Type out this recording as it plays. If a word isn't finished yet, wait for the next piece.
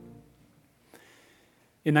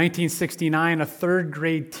In 1969, a third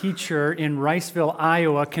grade teacher in Riceville,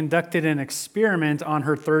 Iowa, conducted an experiment on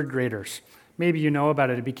her third graders. Maybe you know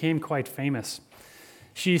about it. It became quite famous.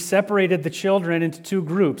 She separated the children into two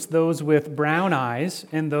groups, those with brown eyes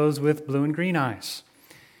and those with blue and green eyes.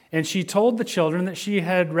 And she told the children that she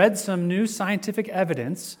had read some new scientific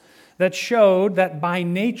evidence that showed that by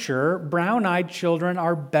nature, brown-eyed children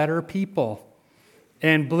are better people,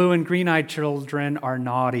 and blue and green-eyed children are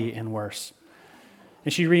naughty and worse.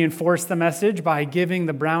 And she reinforced the message by giving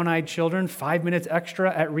the brown-eyed children 5 minutes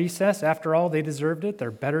extra at recess. After all, they deserved it. They're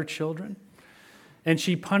better children. And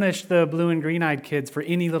she punished the blue and green-eyed kids for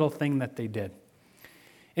any little thing that they did.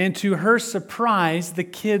 And to her surprise, the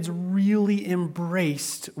kids really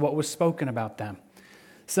embraced what was spoken about them.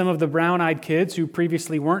 Some of the brown-eyed kids who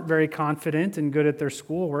previously weren't very confident and good at their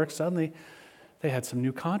schoolwork, suddenly they had some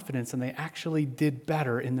new confidence and they actually did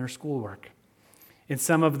better in their schoolwork. And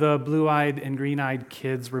some of the blue-eyed and green-eyed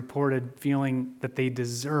kids reported feeling that they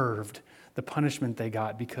deserved the punishment they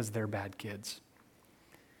got because they're bad kids.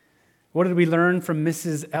 What did we learn from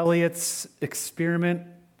Mrs. Elliott's experiment?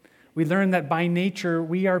 We learned that by nature,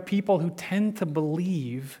 we are people who tend to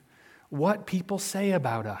believe what people say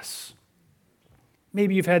about us.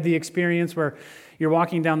 Maybe you've had the experience where you're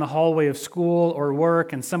walking down the hallway of school or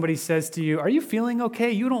work and somebody says to you, "Are you feeling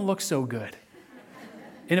okay? You don't look so good."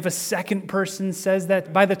 And if a second person says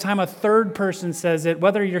that, by the time a third person says it,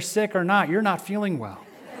 whether you're sick or not, you're not feeling well.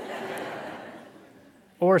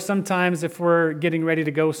 Or sometimes if we're getting ready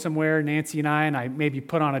to go somewhere, Nancy and I maybe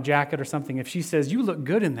put on a jacket or something, if she says, "You look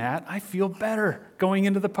good in that," I feel better going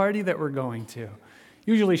into the party that we're going to.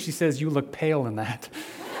 Usually she says, "You look pale in that."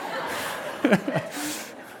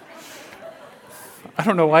 I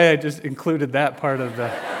don't know why I just included that part of the...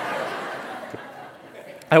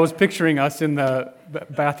 I was picturing us in the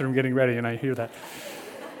bathroom getting ready, and I hear that.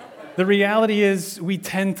 The reality is we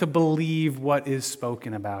tend to believe what is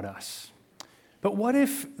spoken about us. But what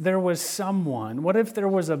if there was someone, what if there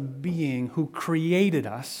was a being who created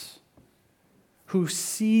us, who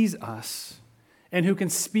sees us, and who can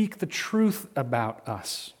speak the truth about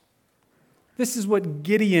us? This is what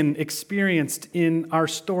Gideon experienced in our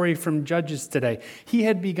story from Judges today. He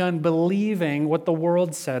had begun believing what the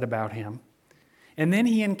world said about him. And then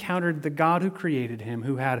he encountered the God who created him,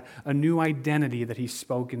 who had a new identity that he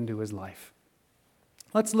spoke into his life.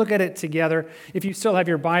 Let's look at it together. If you still have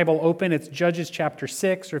your Bible open, it's Judges chapter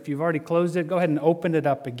 6, or if you've already closed it, go ahead and open it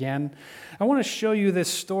up again. I want to show you this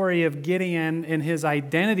story of Gideon and his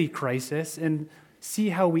identity crisis and see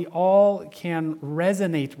how we all can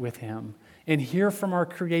resonate with him and hear from our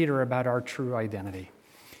Creator about our true identity.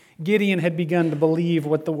 Gideon had begun to believe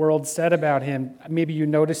what the world said about him. Maybe you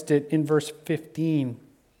noticed it in verse 15.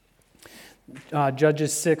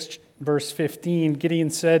 Judges 6, verse 15. Gideon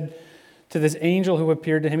said to this angel who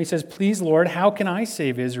appeared to him, he says, "Please, Lord, how can I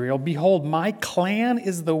save Israel? Behold, my clan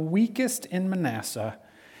is the weakest in Manasseh,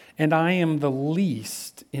 and I am the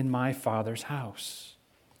least in my father's house."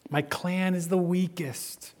 My clan is the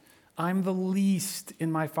weakest. I'm the least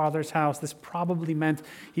in my father's house. This probably meant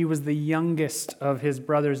he was the youngest of his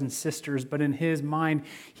brothers and sisters, but in his mind,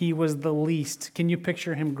 he was the least. Can you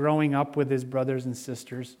picture him growing up with his brothers and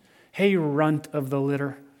sisters? "Hey, runt of the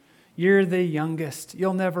litter, you're the youngest.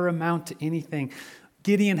 You'll never amount to anything."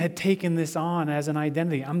 Gideon had taken this on as an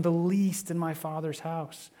identity. I'm the least in my father's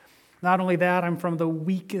house. Not only that, I'm from the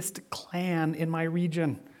weakest clan in my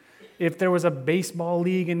region. If there was a baseball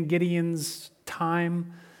league in Gideon's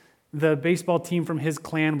time, the baseball team from his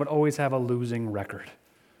clan would always have a losing record.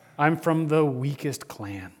 I'm from the weakest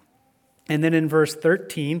clan. And then in verse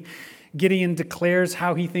 13, Gideon declares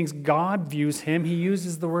how he thinks God views him. He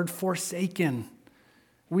uses the word forsaken.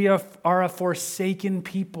 We are a forsaken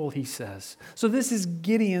people, he says. So this is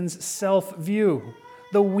Gideon's self-view,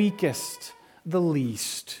 the weakest, the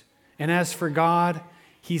least. And as for God,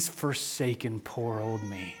 he's forsaken poor old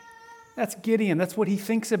me. That's Gideon. That's what he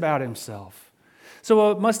thinks about himself.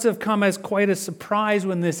 So it must have come as quite a surprise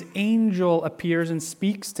when this angel appears and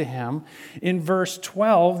speaks to him. In verse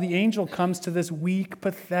 12, the angel comes to this weak,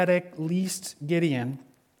 pathetic, least Gideon.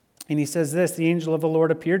 And he says this, "The angel of the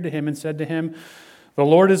Lord appeared to him and said to him, 'The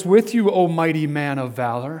Lord is with you, O mighty man of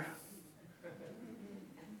valor.'"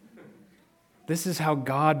 This is how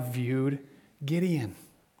God viewed Gideon.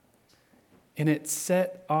 And it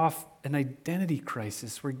set off an identity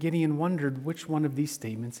crisis where Gideon wondered which one of these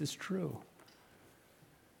statements is true.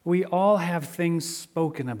 We all have things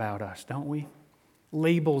spoken about us, don't we?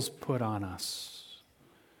 Labels put on us.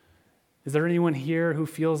 Is there anyone here who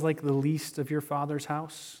feels like the least of your father's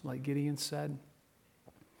house, like Gideon said?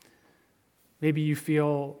 Maybe you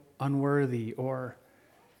feel unworthy or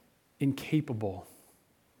incapable.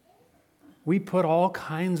 We put all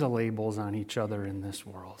kinds of labels on each other in this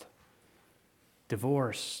world.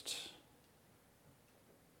 Divorced,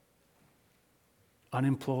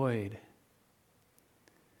 unemployed.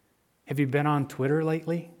 Have you been on Twitter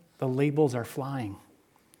lately? The labels are flying.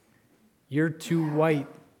 You're too white.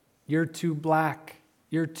 You're too black.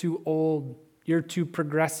 You're too old. You're too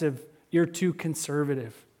progressive. You're too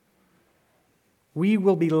conservative. We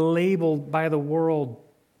will be labeled by the world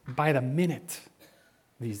by the minute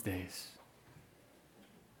these days.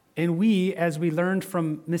 And we, as we learned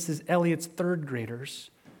from Mrs. Elliott's third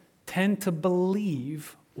graders, tend to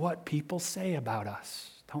believe what people say about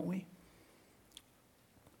us, don't we?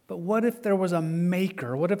 But what if there was a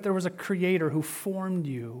maker? What if there was a creator who formed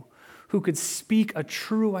you, who could speak a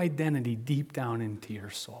true identity deep down into your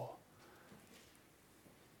soul?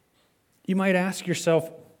 You might ask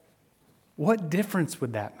yourself, what difference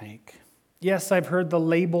would that make? Yes, I've heard the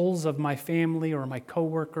labels of my family or my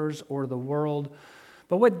coworkers or the world,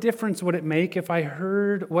 but what difference would it make if I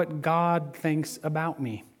heard what God thinks about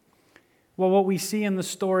me? Well, what we see in the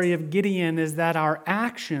story of Gideon is that our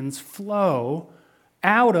actions flow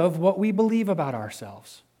out of what we believe about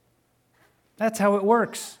ourselves. That's how it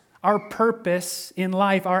works. Our purpose in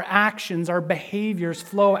life, our actions, our behaviors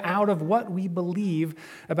flow out of what we believe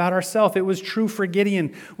about ourselves. It was true for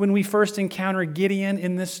Gideon. When we first encounter Gideon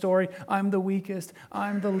in this story, I'm the weakest,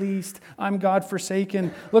 I'm the least, I'm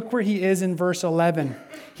God-forsaken. Look where he is in verse 11.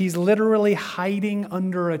 He's literally hiding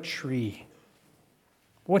under a tree.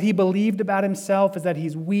 What he believed about himself is that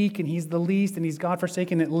he's weak and he's the least and he's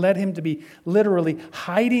God-forsaken. It led him to be literally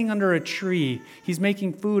hiding under a tree. He's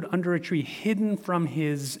making food under a tree, hidden from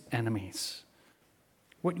his enemies.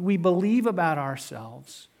 What we believe about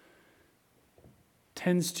ourselves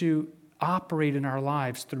tends to operate in our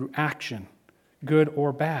lives through action, good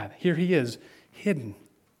or bad. Here he is, hidden.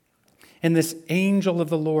 And this angel of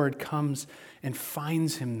the Lord comes and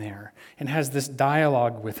finds him there and has this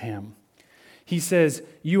dialogue with him. He says,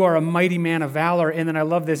 you are a mighty man of valor. And then I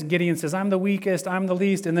love this. Gideon says, I'm the weakest, I'm the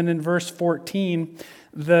least. And then in verse 14,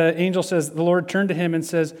 the angel says, the Lord turned to him and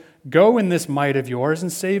says, go in this might of yours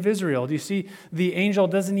and save Israel. Do you see? The angel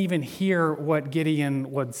doesn't even hear what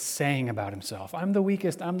Gideon was saying about himself. I'm the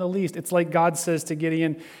weakest, I'm the least. It's like God says to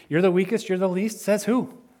Gideon, you're the weakest, you're the least. Says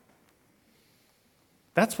who?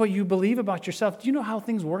 That's what you believe about yourself. Do you know how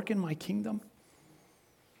things work in my kingdom?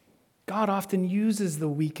 God often uses the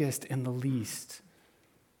weakest and the least.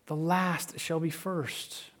 The last shall be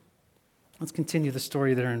first. Let's continue the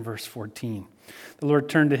story there in verse 14. The Lord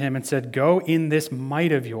turned to him and said, go in this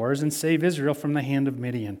might of yours and save Israel from the hand of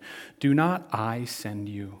Midian. Do not I send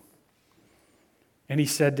you? And he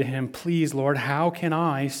said to him, please, Lord, how can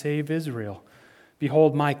I save Israel?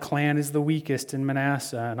 Behold, my clan is the weakest in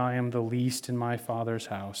Manasseh, and I am the least in my father's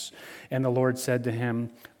house. And the Lord said to him,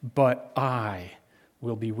 but I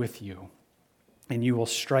will be with you, and you will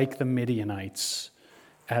strike the Midianites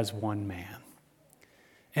as one man.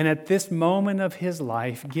 And at this moment of his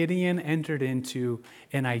life, Gideon entered into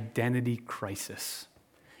an identity crisis.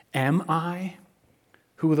 Am I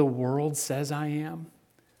who the world says I am?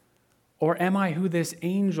 Or am I who this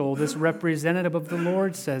angel, this representative of the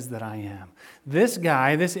Lord says that I am? This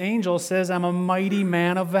guy, this angel says I'm a mighty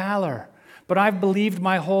man of valor, but I've believed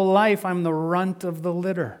my whole life I'm the runt of the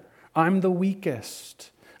litter. I'm the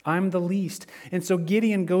weakest. I'm the least. And so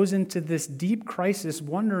Gideon goes into this deep crisis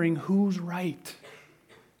wondering who's right.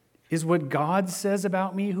 Is what God says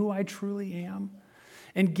about me who I truly am?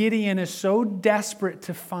 And Gideon is so desperate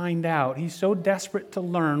to find out, he's so desperate to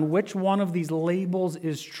learn which one of these labels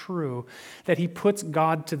is true that he puts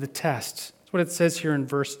God to the test. That's what it says here in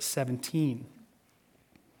verse 17,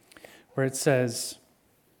 where it says,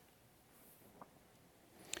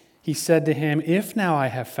 he said to him, if now I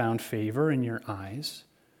have found favor in your eyes,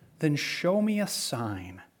 then show me a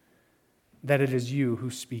sign that it is you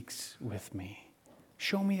who speaks with me.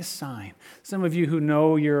 Show me a sign. Some of you who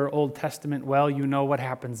know your Old Testament well, you know what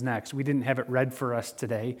happens next. We didn't have it read for us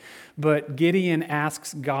today, but Gideon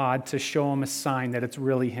asks God to show him a sign that it's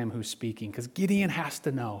really him who's speaking, because Gideon has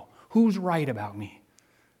to know who's right about me.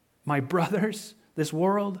 My brothers, this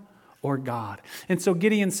world, or God. And so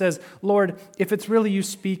Gideon says, Lord, if it's really you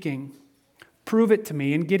speaking, prove it to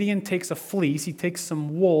me. And Gideon takes a fleece, he takes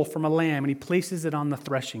some wool from a lamb, and he places it on the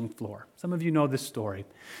threshing floor. Some of you know this story.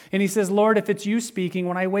 And he says, Lord, if it's you speaking,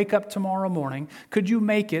 when I wake up tomorrow morning, could you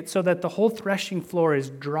make it so that the whole threshing floor is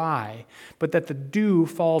dry, but that the dew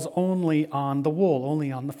falls only on the wool,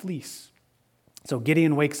 only on the fleece? So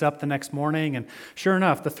Gideon wakes up the next morning, and sure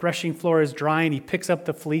enough, the threshing floor is dry, and he picks up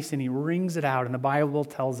the fleece and he wrings it out. And the Bible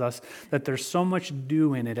tells us that there's so much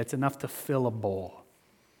dew in it, it's enough to fill a bowl.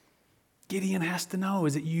 Gideon has to know,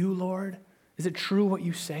 is it you, Lord? Is it true what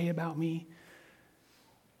you say about me?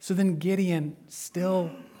 So then Gideon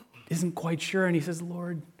still isn't quite sure, and he says,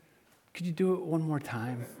 Lord, could you do it one more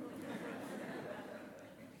time?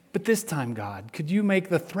 But this time, God, could you make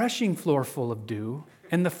the threshing floor full of dew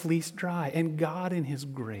and the fleece dry? And God, in his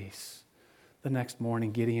grace, the next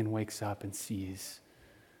morning, Gideon wakes up and sees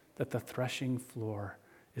that the threshing floor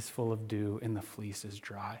is full of dew and the fleece is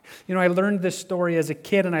dry. You know, I learned this story as a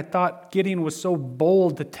kid, and I thought Gideon was so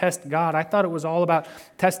bold to test God. I thought it was all about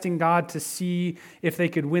testing God to see if they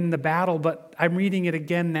could win the battle, but I'm reading it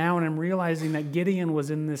again now, and I'm realizing that Gideon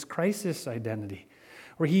was in this crisis identity,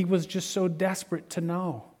 where he was just so desperate to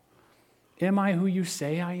know, am I who you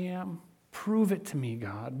say I am? Prove it to me,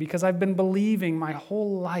 God, because I've been believing my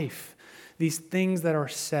whole life these things that are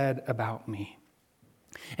said about me.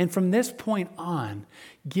 And from this point on,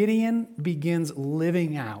 Gideon begins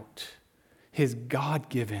living out his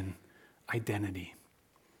God-given identity.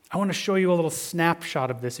 I want to show you a little snapshot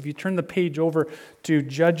of this. If you turn the page over to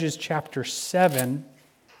Judges chapter 7,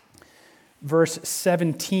 verse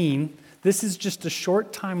 17, this is just a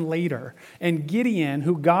short time later. And Gideon,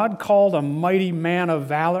 who God called a mighty man of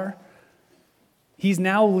valor, he's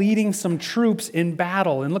now leading some troops in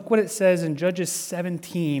battle. And look what it says in Judges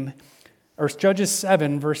 7,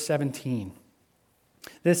 verse 17.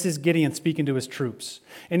 This is Gideon speaking to his troops.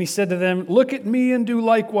 And he said to them, look at me and do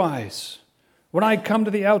likewise. When I come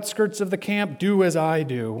to the outskirts of the camp, do as I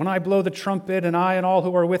do. When I blow the trumpet, and I and all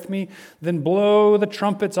who are with me, then blow the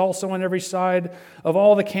trumpets also on every side of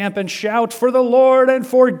all the camp, and shout for the Lord and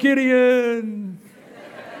for Gideon.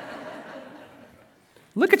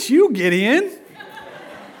 Look at you, Gideon.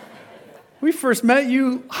 We first met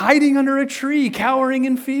you hiding under a tree, cowering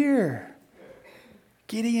in fear.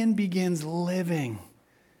 Gideon begins living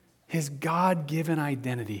his God-given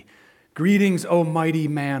identity. Greetings, O mighty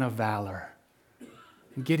man of valor.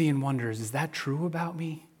 And Gideon wonders, is that true about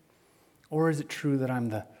me? Or is it true that I'm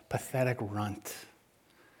the pathetic runt?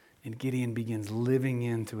 And Gideon begins living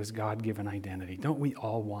into his God-given identity. Don't we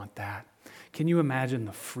all want that? Can you imagine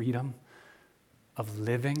the freedom of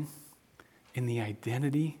living in the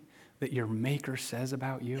identity that your Maker says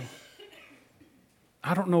about you?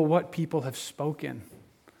 I don't know what people have spoken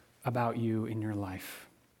about you in your life.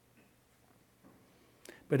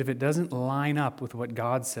 But if it doesn't line up with what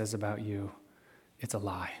God says about you, it's a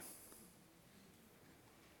lie.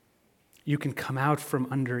 You can come out from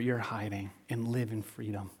under your hiding and live in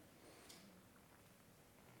freedom.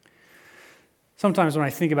 Sometimes when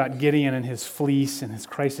I think about Gideon and his fleece and his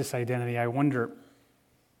crisis identity, I wonder,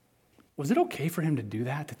 was it okay for him to do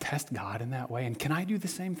that, to test God in that way? And can I do the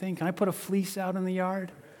same thing? Can I put a fleece out in the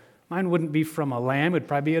yard? Mine wouldn't be from a lamb. It would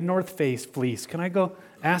probably be a North Face fleece. Can I go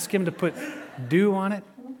ask him to put dew on it?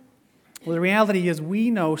 Well, the reality is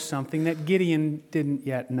we know something that Gideon didn't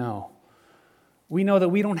yet know. We know that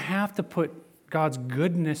we don't have to put God's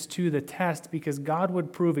goodness to the test because God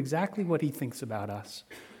would prove exactly what he thinks about us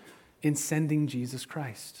in sending Jesus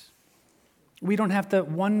Christ. We don't have to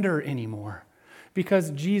wonder anymore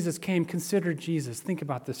because Jesus came. Consider Jesus. Think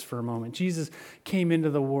about this for a moment. Jesus came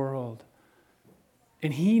into the world,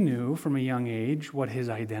 and he knew from a young age what his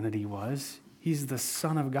identity was. He's the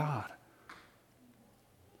Son of God.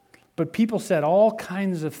 But people said all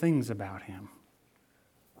kinds of things about him.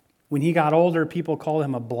 When he got older, people called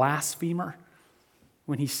him a blasphemer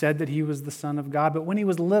when he said that he was the Son of God. But when he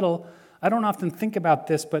was little, I don't often think about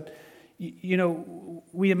this, but you know,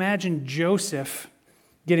 we imagine Joseph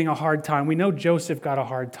getting a hard time. We know Joseph got a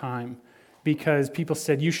hard time because people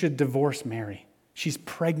said, you should divorce Mary. She's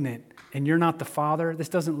pregnant and you're not the father. This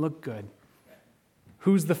doesn't look good.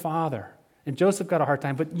 Who's the father? And Joseph got a hard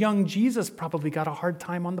time, but young Jesus probably got a hard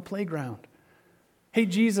time on the playground. Hey,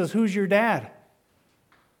 Jesus, who's your dad?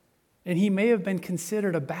 And he may have been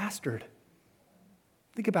considered a bastard.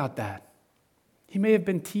 Think about that. He may have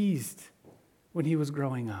been teased when he was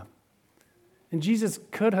growing up. And Jesus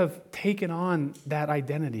could have taken on that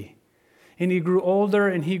identity. And he grew older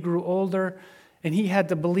and he grew older, and he had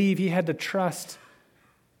to believe, he had to trust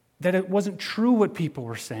that it wasn't true what people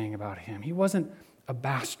were saying about him. He wasn't a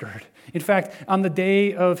bastard. In fact, on the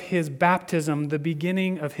day of his baptism, the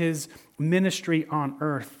beginning of his ministry on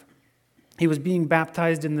earth, he was being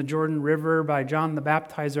baptized in the Jordan River by John the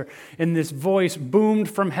Baptizer, and this voice boomed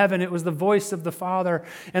from heaven. It was the voice of the Father,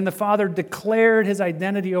 and the Father declared his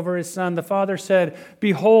identity over his Son. The Father said,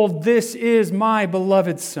 "Behold, this is my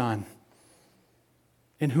beloved Son,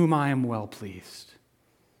 in whom I am well pleased."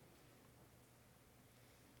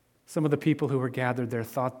 Some of the people who were gathered there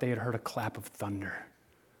thought they had heard a clap of thunder.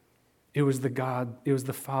 It was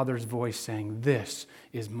the Father's voice saying, "This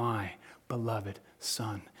is my beloved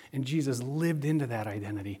Son, And Jesus lived into that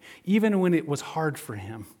identity, even when it was hard for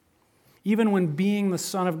him. Even when being the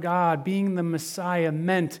Son of God, being the Messiah,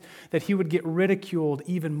 meant that he would get ridiculed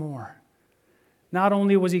even more. Not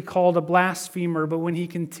only was he called a blasphemer, but when he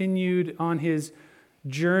continued on his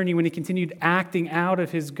journey, when he continued acting out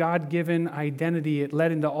of his God-given identity, it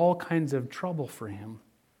led into all kinds of trouble for him.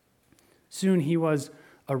 Soon he was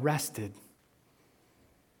arrested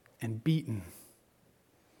and beaten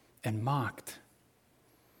and mocked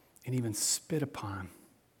and even spit upon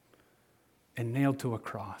and nailed to a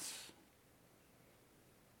cross.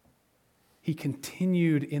 He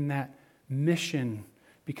continued in that mission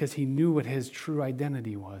because he knew what his true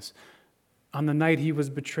identity was. On the night he was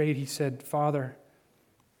betrayed, he said, "Father,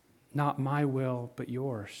 not my will, but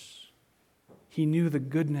yours." He knew the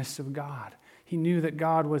goodness of God. He knew that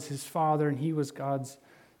God was his Father and he was God's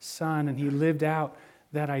Son, and he lived out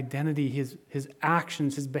that identity. His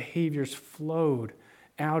actions, his behaviors flowed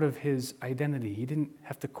out of his identity. He didn't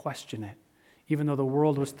have to question it, even though the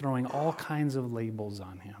world was throwing all kinds of labels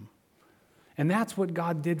on him. And that's what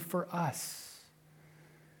God did for us,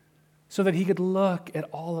 so that he could look at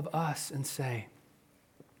all of us and say,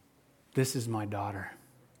 "This is my daughter.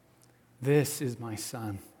 This is my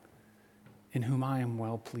son, in whom I am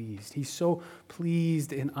well pleased." He's so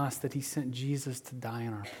pleased in us that he sent Jesus to die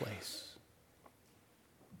in our place.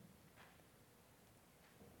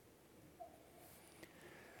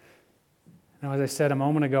 Now, as I said a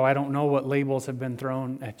moment ago, I don't know what labels have been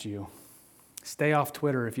thrown at you. Stay off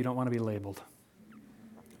Twitter if you don't want to be labeled.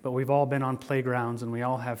 But we've all been on playgrounds, and we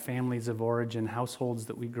all have families of origin, households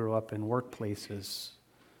that we grew up in, workplaces.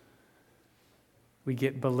 We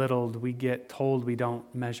get belittled. We get told we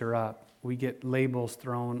don't measure up. We get labels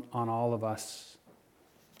thrown on all of us.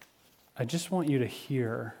 I just want you to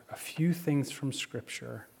hear a few things from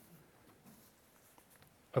Scripture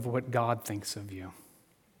of what God thinks of you.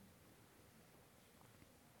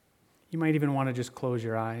 You might even want to just close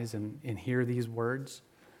your eyes and hear these words.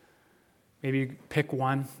 Maybe pick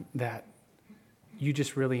one that you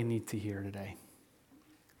just really need to hear today.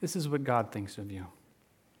 This is what God thinks of you.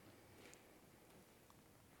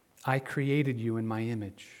 "I created you in my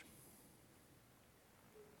image.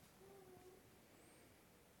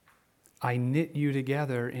 I knit you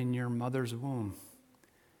together in your mother's womb,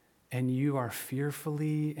 and you are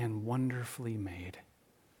fearfully and wonderfully made.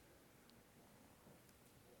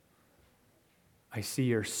 I see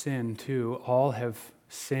your sin too. All have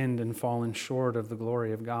sinned and fallen short of the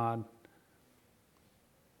glory of God.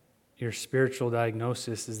 Your spiritual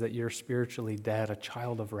diagnosis is that you're spiritually dead, a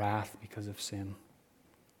child of wrath because of sin.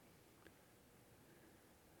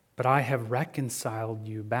 But I have reconciled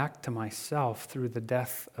you back to myself through the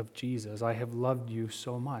death of Jesus. I have loved you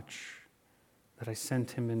so much that I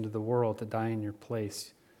sent him into the world to die in your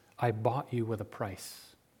place. I bought you with a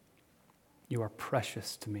price. You are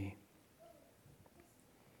precious to me.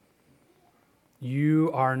 You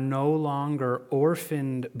are no longer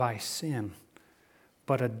orphaned by sin,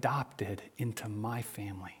 but adopted into my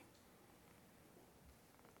family.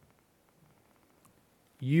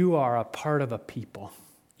 You are a part of a people.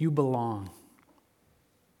 You belong.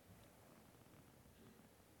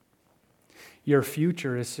 Your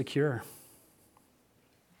future is secure.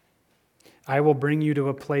 I will bring you to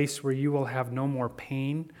a place where you will have no more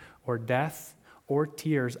pain or death or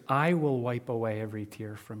tears. I will wipe away every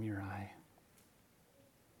tear from your eye.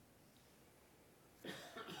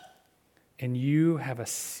 And you have a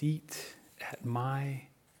seat at my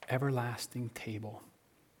everlasting table,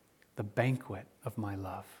 the banquet of my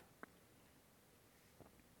love.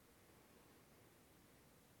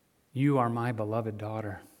 You are my beloved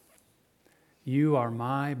daughter. You are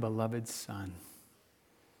my beloved son.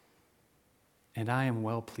 And I am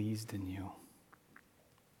well pleased in you.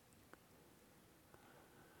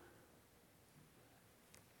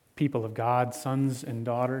 People of God, sons and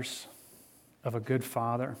daughters of a good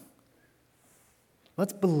Father,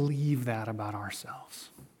 let's believe that about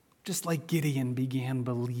ourselves. Just like Gideon began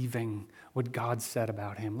believing what God said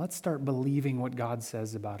about him, let's start believing what God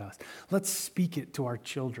says about us. Let's speak it to our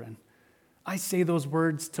children. I say those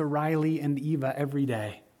words to Riley and Eva every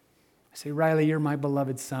day. I say, "Riley, you're my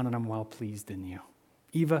beloved son, and I'm well pleased in you.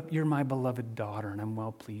 Eva, you're my beloved daughter, and I'm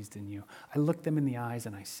well pleased in you." I look them in the eyes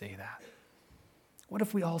and I say that. What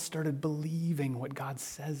if we all started believing what God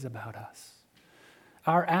says about us?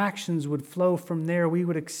 Our actions would flow from there. We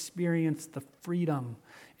would experience the freedom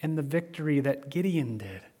and the victory that Gideon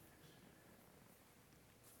did.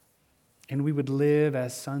 And we would live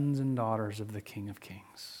as sons and daughters of the King of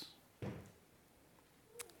Kings.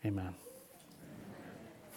 Amen.